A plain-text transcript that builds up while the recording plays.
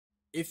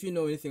If you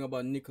know anything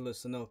about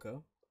Nicholas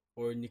Anelka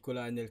or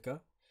Nicola Anelka,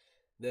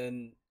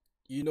 then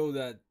you know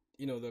that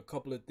there are a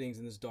couple of things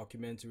in this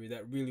documentary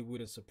that really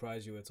wouldn't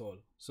surprise you at all.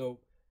 So,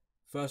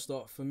 first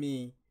off, for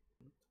me,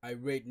 I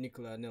rate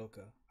Nicola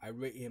Anelka. I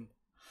rate him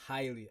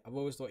highly. I've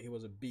always thought he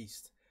was a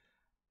beast.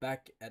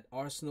 Back at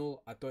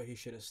Arsenal, I thought he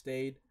should have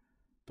stayed,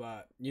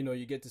 but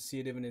you get to see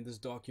it even in this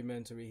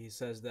documentary. He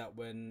says that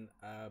when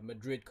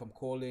Madrid come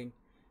calling,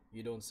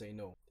 you don't say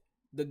no.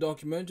 The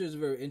documentary is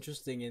very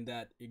interesting in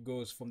that it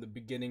goes from the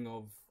beginning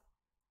of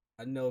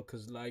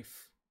Anelka's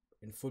life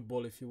in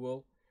football, if you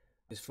will.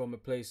 It's from a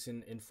place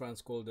in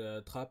France called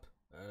Trappes,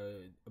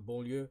 a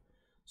banlieue.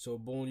 So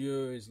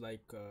banlieue is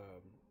like,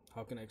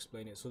 how can I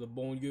explain it? So the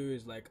banlieue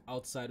is like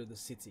outside of the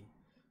city,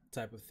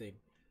 type of thing.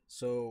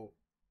 So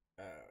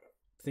uh,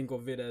 think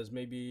of it as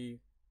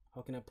maybe,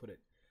 how can I put it?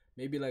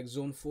 Maybe like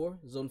zone 4,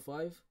 zone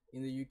 5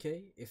 in the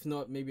UK. If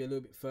not, maybe a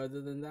little bit further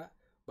than that.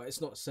 But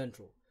it's not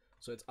central.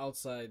 So it's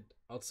outside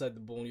the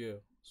banlieue.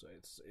 So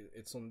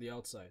it's on the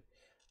outside.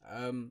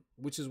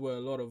 Which is where a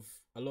lot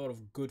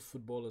of good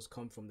footballers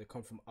come from. They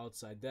come from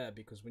outside there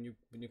because when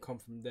you come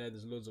from there,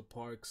 there's loads of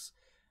parks,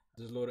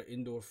 there's a lot of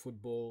indoor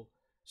football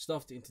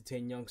stuff to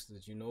entertain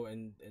youngsters,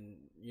 and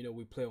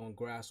we play on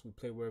grass, we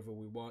play wherever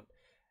we want.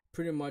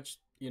 Pretty much,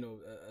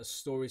 a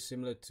story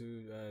similar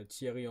to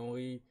Thierry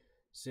Henry,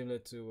 similar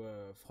to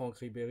Franck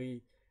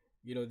Ribéry.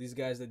 These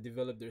guys that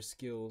develop their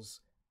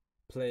skills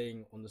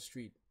playing on the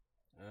street.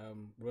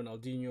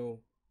 Ronaldinho,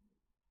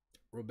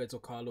 Roberto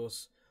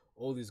Carlos,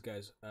 all these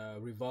guys,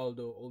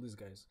 Rivaldo, all these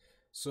guys.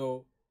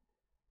 So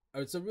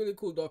it's a really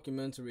cool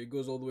documentary. It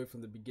goes all the way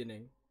from the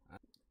beginning.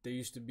 There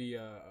used to be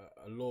a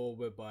law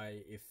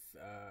whereby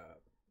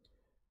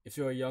if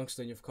you're a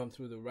youngster and you've come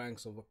through the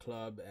ranks of a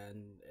club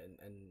and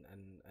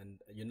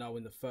you're now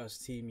in the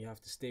first team, you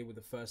have to stay with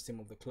the first team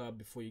of the club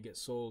before you get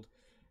sold.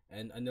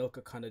 And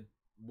Anelka kind of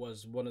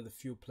was one of the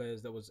few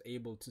players that was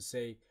able to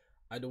say,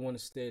 I don't want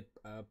to stay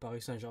at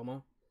Paris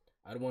Saint-Germain.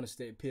 I don't want to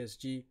stay at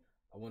PSG.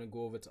 I want to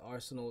go over to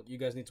Arsenal. You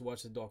guys need to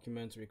watch the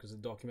documentary because the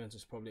documentary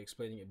is probably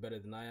explaining it better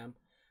than I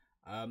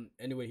am.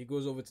 Anyway, he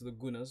goes over to the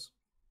Gunners.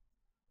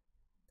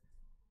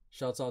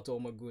 Shouts out to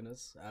all my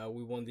Gunners.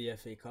 We won the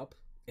FA Cup.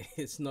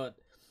 It's not,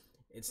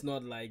 it's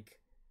not like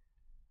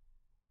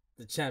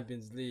the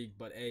Champions League,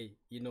 but hey,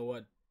 you know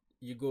what?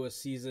 You go a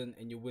season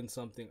and you win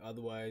something.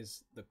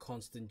 Otherwise, the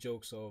constant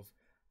jokes of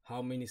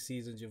how many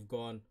seasons you've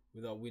gone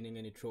without winning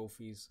any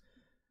trophies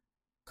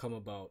come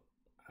about.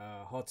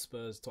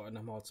 Hotspurs,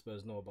 Tottenham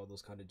Hotspurs know about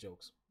those kind of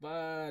jokes.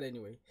 But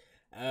anyway,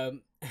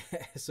 um,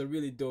 it's a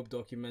really dope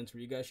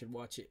documentary. You guys should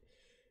watch it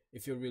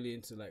if you're really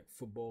into like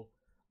football.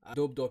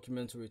 Dope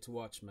documentary to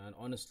watch, man.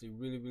 Honestly,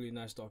 really, really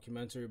nice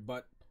documentary.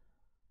 But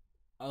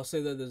I'll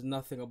say that there's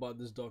nothing about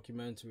this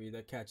documentary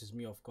that catches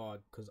me off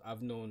guard because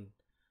I've known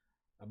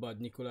about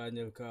Nikola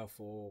Anelka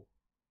for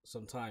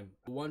some time.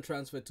 One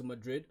transfer to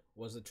Madrid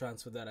was a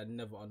transfer that I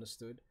never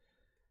understood.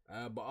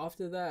 But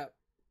after that,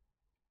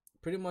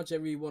 pretty much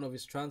every one of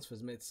his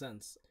transfers made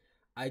sense.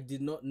 I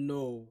did not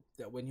know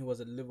that when he was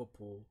at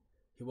Liverpool,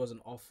 he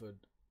wasn't offered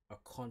a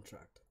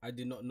contract. I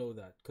did not know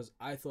that because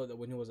I thought that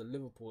when he was at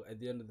Liverpool at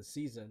the end of the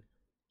season,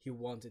 he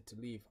wanted to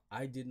leave.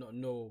 I did not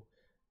know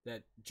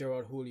that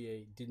Gerard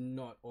Houllier did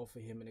not offer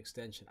him an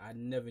extension. I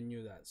never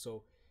knew that.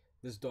 So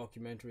this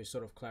documentary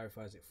sort of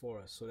clarifies it for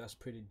us. So that's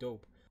pretty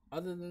dope.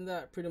 Other than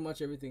that, pretty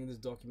much everything in this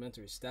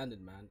documentary is standard,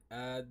 man.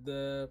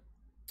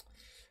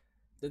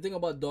 The thing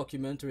about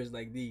documentaries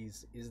like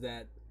these is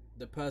that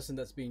the person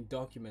that's being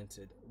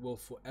documented will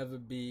forever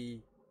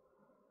be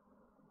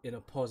in a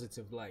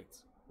positive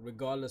light,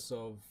 regardless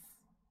of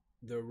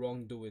their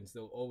wrongdoings.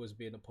 They'll always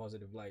be in a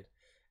positive light,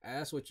 and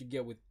that's what you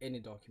get with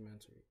any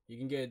documentary. You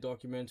can get a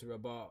documentary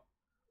about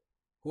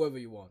whoever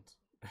you want.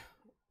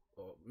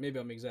 Or maybe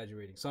I'm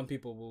exaggerating. Some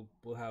people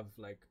will have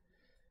like,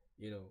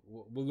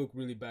 will look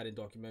really bad in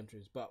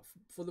documentaries, but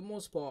for the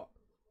most part,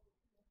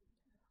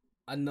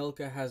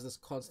 Anelka has this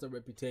constant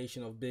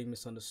reputation of being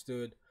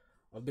misunderstood,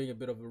 of being a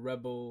bit of a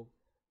rebel,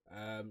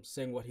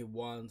 saying what he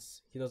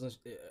wants. He doesn't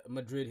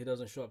Madrid. He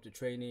doesn't show up to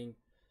training.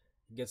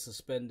 He gets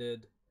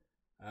suspended.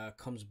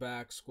 Comes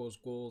back, scores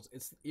goals.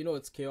 It's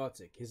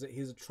chaotic. He's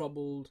a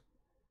troubled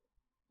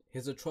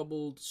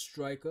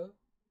striker.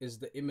 Is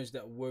the image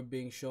that we're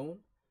being shown,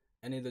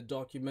 and in the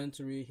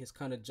documentary, he's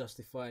kind of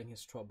justifying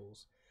his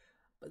troubles.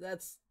 But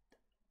that's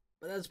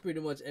pretty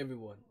much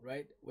everyone,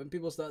 right? When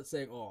people start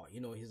saying, "Oh,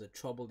 he's a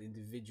troubled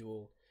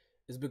individual,"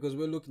 it's because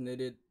we're looking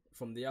at it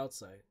from the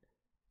outside,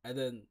 and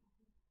then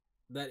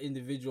that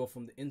individual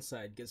from the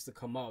inside gets to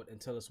come out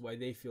and tell us why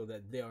they feel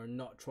that they are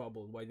not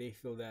troubled, why they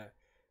feel that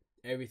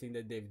everything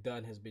that they've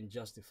done has been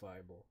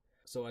justifiable.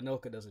 So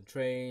Anelka doesn't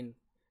train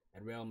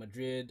at Real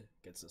Madrid,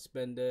 gets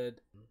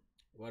suspended.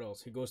 What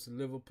else? He goes to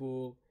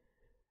Liverpool.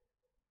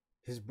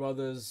 His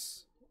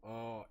brothers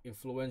are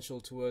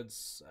influential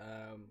towards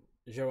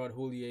Gerard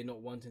Houllier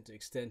not wanting to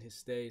extend his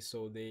stay,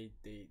 so they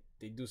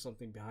do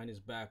something behind his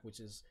back, which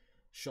is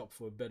shop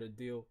for a better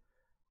deal.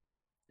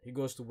 He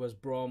goes to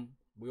West Brom.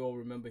 We all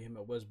remember him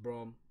at West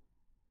Brom.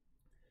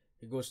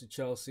 He goes to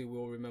Chelsea. We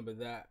all remember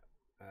that.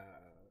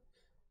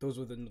 Those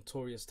were the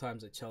notorious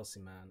times at Chelsea,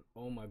 man.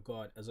 Oh my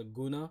god, as a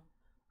Gunner,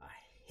 I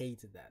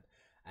hated that.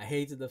 I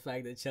hated the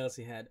fact that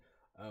Chelsea had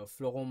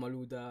Florent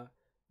Malouda,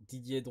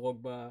 Didier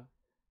Drogba,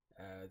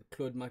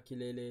 Claude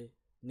Makilele,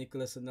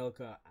 Nicolas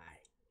Anelka. I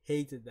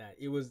hated that.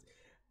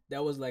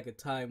 That was like a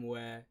time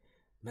where,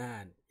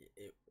 man,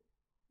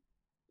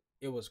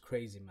 it was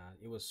crazy, man.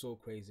 It was so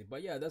crazy.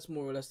 But yeah, that's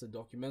more or less the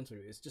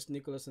documentary. It's just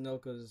Nicolas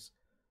Anelka's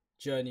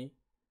journey.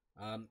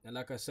 And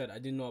like I said, I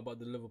didn't know about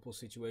the Liverpool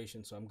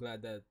situation, so I'm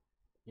glad that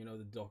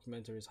the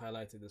documentary has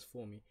highlighted this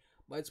for me.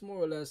 But it's more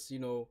or less,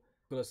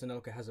 Nicolas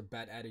Anelka has a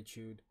bad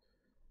attitude,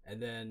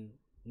 and then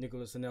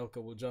Nicolas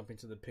Anelka will jump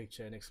into the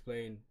picture and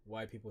explain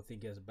why people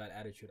think he has a bad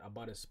attitude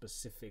about a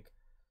specific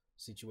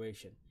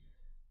situation.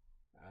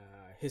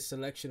 His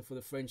selection for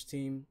the French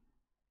team,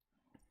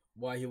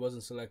 why he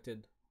wasn't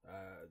selected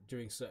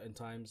during certain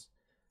times,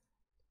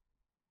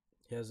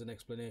 he has an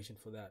explanation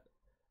for that.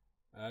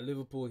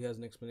 Liverpool, he has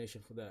an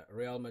explanation for that.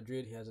 Real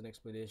Madrid, he has an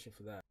explanation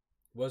for that.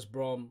 West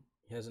Brom,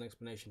 he has an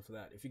explanation for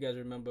that. If you guys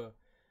remember,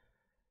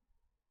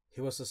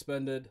 he was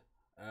suspended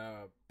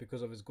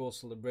because of his goal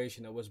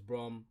celebration at West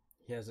Brom.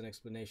 He has an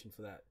explanation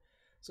for that.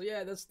 So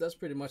yeah, that's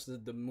pretty much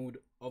the mood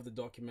of the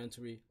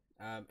documentary.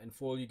 And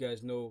for all you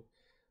guys know,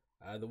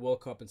 the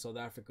World Cup in South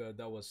Africa,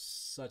 that was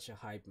such a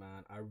hype,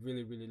 man. I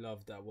really, really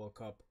loved that World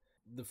Cup.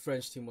 The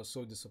French team was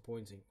so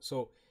disappointing.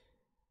 So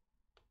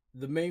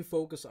the main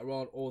focus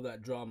around all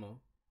that drama,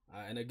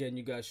 and again,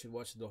 you guys should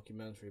watch the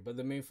documentary, but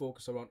the main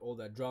focus around all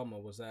that drama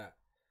was that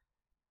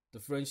the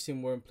French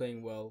team weren't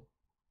playing well.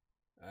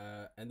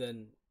 And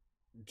then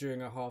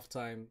during a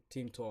halftime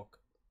team talk,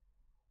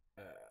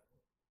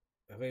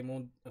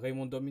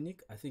 Raymond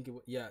Dominique, I think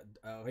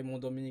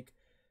Raymond Dominique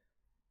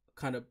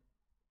kind of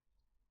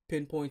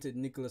pinpointed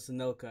Nicolas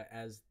Anelka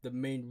as the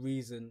main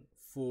reason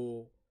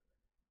for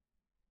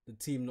the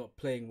team not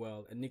playing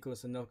well, and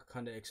Nicolas Anelka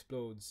kind of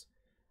explodes.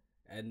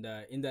 And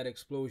in that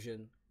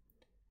explosion,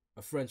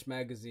 a French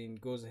magazine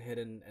goes ahead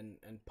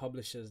and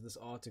publishes this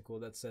article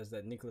that says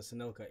that Nicolas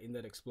Anelka, in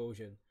that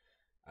explosion,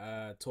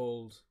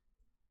 told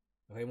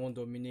Raymond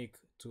Dominique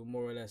to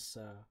more or less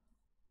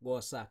go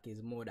sack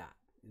his mother.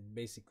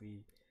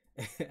 Basically,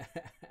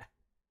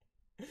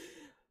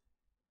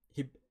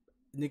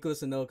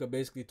 Nicolas Anelka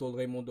basically told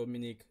Raymond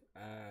Dominique,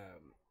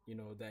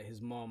 that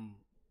his mom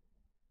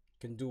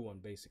can do one,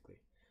 basically.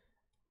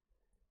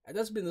 And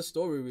that's been the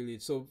story, really.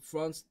 So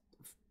France,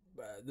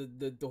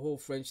 the whole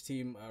French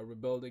team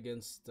rebelled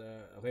against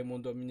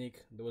Raymond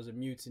Dominique. There was a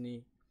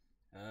mutiny.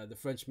 The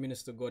French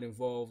minister got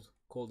involved,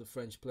 called the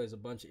French players a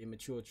bunch of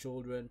immature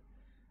children.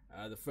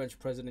 The French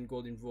president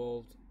got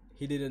involved.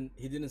 He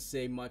didn't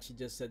say much. He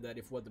just said that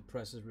if what the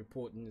press is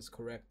reporting is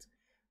correct,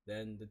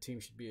 then the team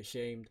should be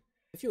ashamed.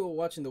 If you were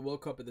watching the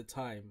World Cup at the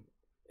time,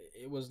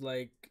 it was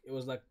like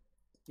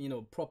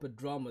proper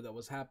drama that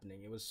was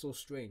happening. It was so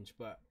strange,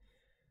 but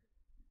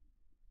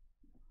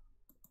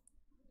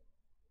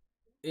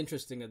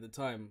interesting at the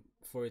time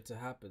for it to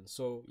happen.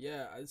 So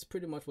yeah, it's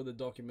pretty much what the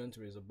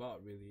documentary is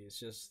about, really. It's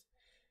just,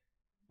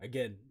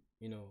 again,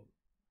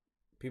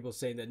 people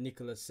saying that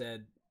Nicolas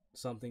said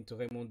something to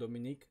Raymond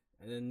Dominique,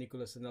 and then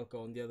Nicolas Anelka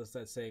on the other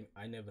side saying,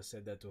 I never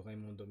said that to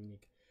Raymond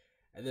Dominique.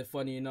 And then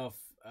funny enough,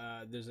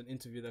 there's an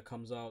interview that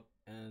comes out,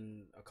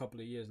 and a couple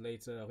of years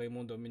later,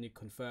 Raymond Dominique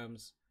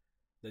confirms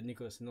that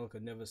Nicolas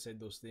Anelka never said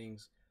those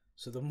things.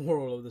 So the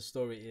moral of the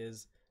story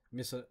is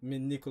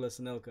Nicolas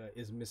Anelka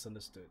is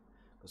misunderstood,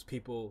 because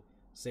people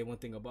say one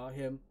thing about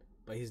him,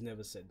 but he's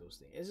never said those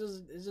things.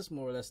 It's just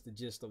more or less the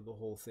gist of the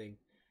whole thing.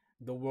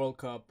 The World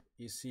Cup,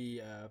 you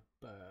see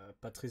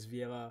Patrice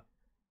Evra,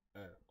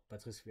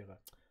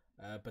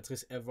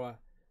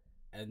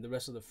 and the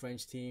rest of the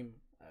French team.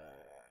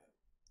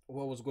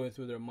 What was going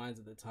through their minds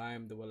at the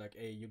time? They were like,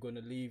 "Hey, you're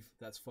gonna leave.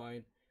 That's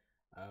fine.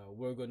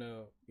 We're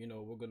gonna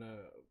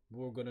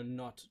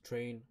not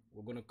train.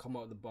 We're gonna come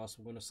out of the bus.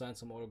 We're gonna sign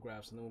some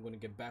autographs, and then we're gonna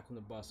get back on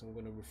the bus, and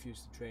we're gonna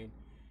refuse to train."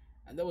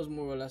 And that was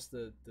more or less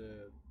the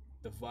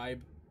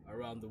vibe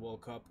around the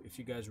World Cup, if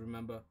you guys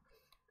remember.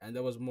 And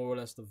that was more or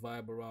less the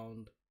vibe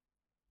around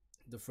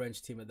the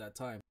French team at that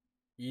time.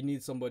 You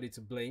need somebody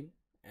to blame,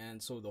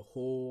 and so the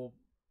whole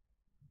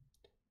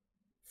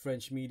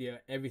French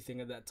media,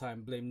 everything at that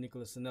time, blamed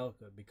Nicolas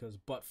Anelka, because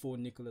but for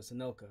Nicolas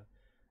Anelka,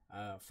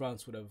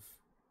 France would have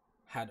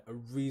had a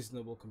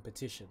reasonable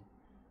competition.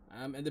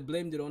 And they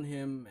blamed it on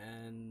him,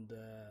 and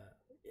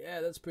yeah,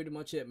 that's pretty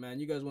much it, man.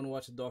 You guys want to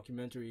watch a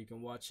documentary, you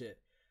can watch it.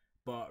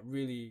 But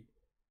really,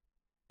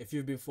 if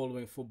you've been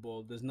following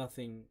football, there's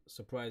nothing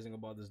surprising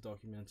about this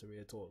documentary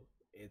at all.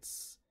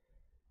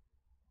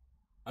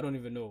 I don't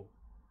even know.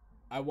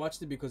 I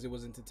watched it because it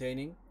was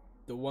entertaining.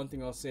 The one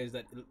thing I'll say is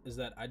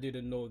that I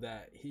didn't know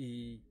that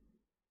he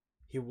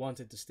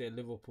wanted to stay at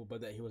Liverpool,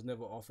 but that he was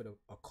never offered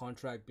a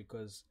contract,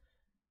 because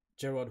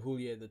Gerard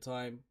Houllier at the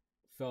time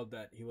felt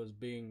that he was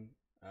being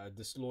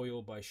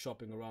disloyal by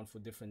shopping around for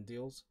different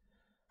deals.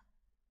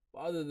 But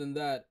other than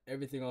that,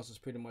 everything else is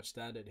pretty much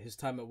standard. His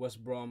time at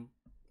West Brom,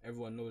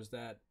 everyone knows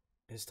that.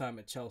 His time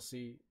at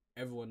Chelsea,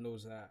 everyone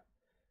knows that.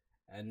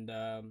 And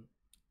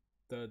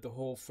the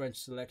whole French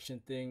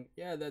selection thing,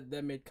 yeah,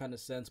 that made kind of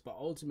sense. But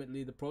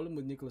ultimately, the problem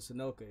with Nicolas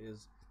Anelka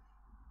is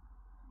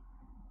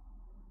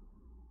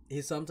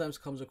he sometimes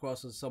comes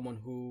across as someone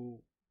who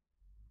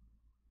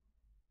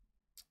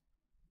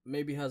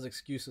maybe has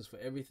excuses for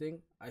everything.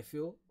 I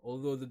feel,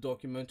 although the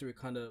documentary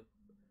kind of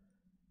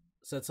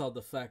sets out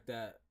the fact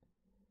that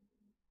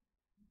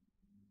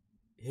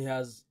he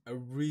has a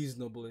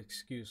reasonable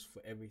excuse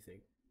for everything.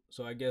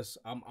 So I guess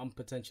I'm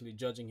potentially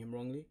judging him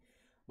wrongly.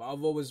 But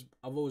I've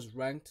always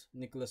ranked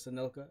Nicolas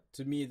Anelka.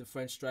 To me, the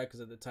French strikers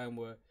at the time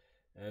were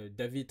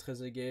David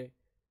Trezeguet,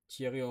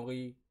 Thierry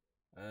Henry,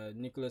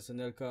 Nicolas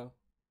Anelka,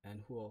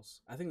 and who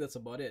else? I think that's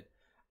about it.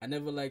 I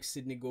never liked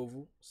Sidney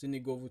Govou. Sidney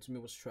Govou to me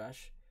was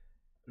trash.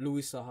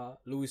 Louis Saha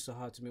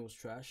to me was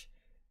trash.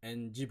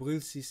 And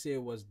Djibril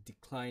Cissé was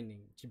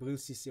declining. Djibril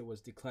Cissé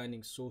was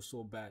declining so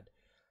bad.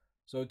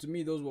 So to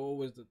me, those were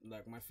always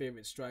like my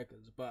favorite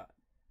strikers. But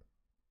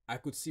I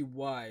could see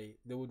why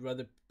they would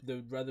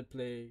rather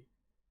play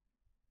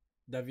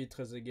David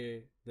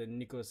Trezeguet than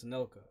Nicolas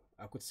Anelka.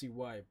 I could see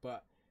why,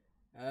 but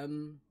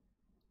um,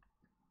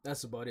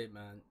 that's about it,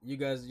 man. You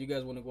guys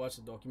want to watch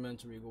the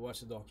documentary? Go watch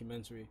the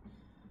documentary.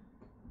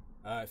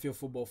 If you're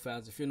football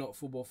fans, if you're not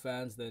football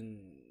fans,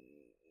 then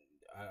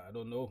I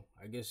don't know.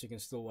 I guess you can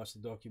still watch the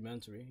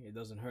documentary. It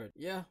doesn't hurt.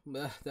 Yeah,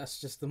 that's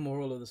just the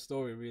moral of the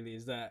story. Really,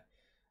 is that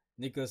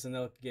Nicolas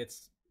Anelka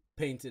gets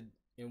painted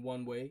in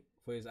one way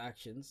for his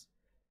actions,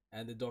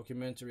 and the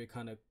documentary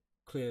kind of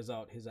clears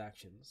out his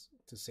actions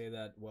to say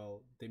that,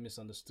 well, they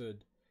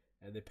misunderstood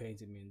and they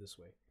painted me in this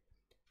way.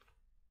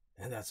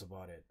 And that's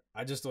about it.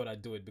 I just thought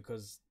I'd do it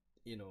because,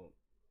 you know,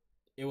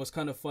 it was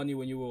kind of funny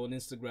when you were on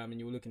Instagram and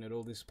you were looking at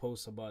all these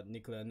posts about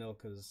Nikola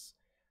Anelka's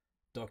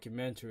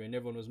documentary, and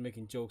everyone was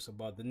making jokes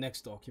about the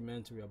next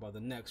documentary, about the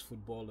next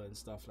footballer and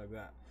stuff like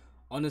that.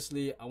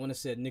 Honestly, I want to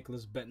say a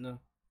Nicholas Bettner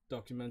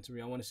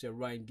documentary. I want to see a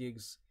Ryan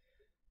Giggs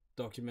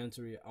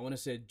documentary. I want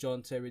to see a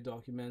John Terry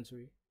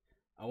documentary.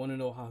 I want to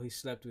know how he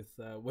slept with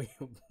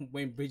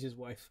Wayne Bridges'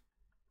 wife.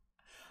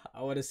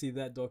 I want to see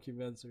that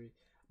documentary.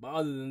 But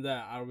other than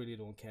that, I really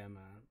don't care,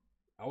 man.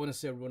 I want to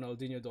see a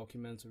Ronaldinho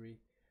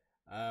documentary,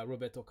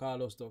 Roberto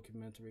Carlos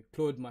documentary,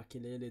 Claude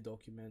Makelele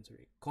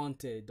documentary,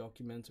 Conte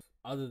documentary.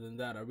 Other than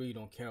that, I really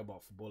don't care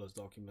about footballers'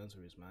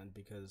 documentaries, man,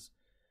 because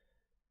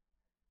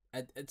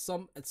at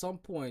some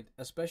point,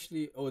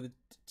 especially the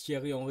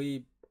Thierry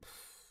Henry,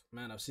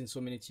 man, I've seen so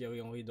many Thierry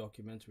Henry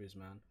documentaries,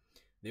 man.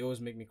 They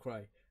always make me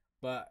cry.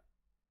 But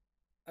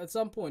at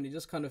some point, it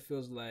just kind of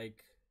feels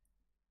like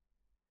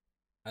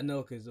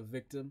Anelka is a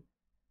victim,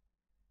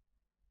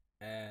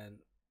 and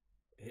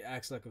he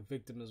acts like a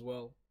victim as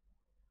well.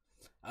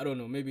 I don't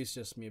know. Maybe it's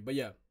just me, but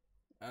yeah,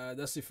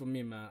 that's it for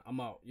me, man. I'm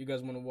out. You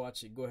guys want to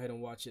watch it? Go ahead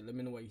and watch it. Let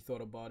me know what you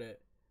thought about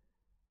it.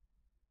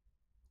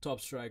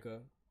 Top striker.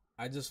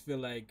 I just feel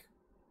like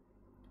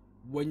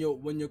when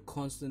you're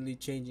constantly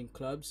changing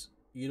clubs,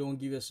 you don't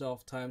give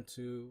yourself time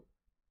to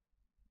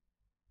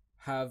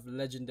have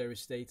legendary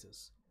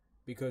status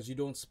because you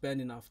don't spend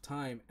enough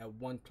time at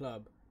one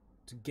club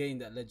to gain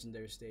that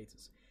legendary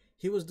status.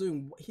 He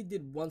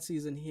did 1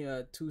 season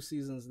here, 2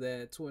 seasons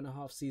there,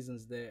 2.5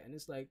 seasons there, and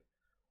it's like,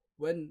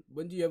 when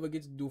do you ever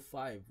get to do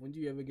 5? When do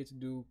you ever get to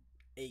do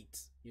 8?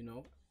 You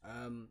know,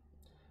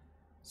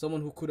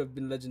 someone who could have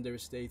been legendary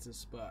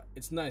status, but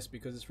it's nice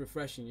because it's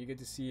refreshing. You get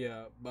to see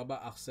Baba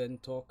Arsene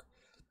talk.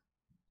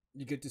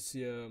 You get to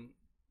see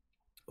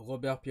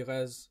Robert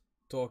Pires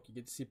talk. You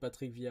get to see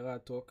Patrick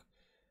Vieira talk.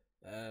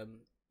 Um,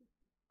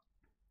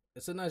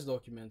 it's a nice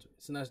documentary.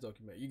 It's a nice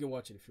documentary. You can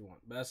watch it if you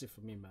want. But that's it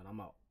for me, man.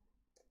 I'm out.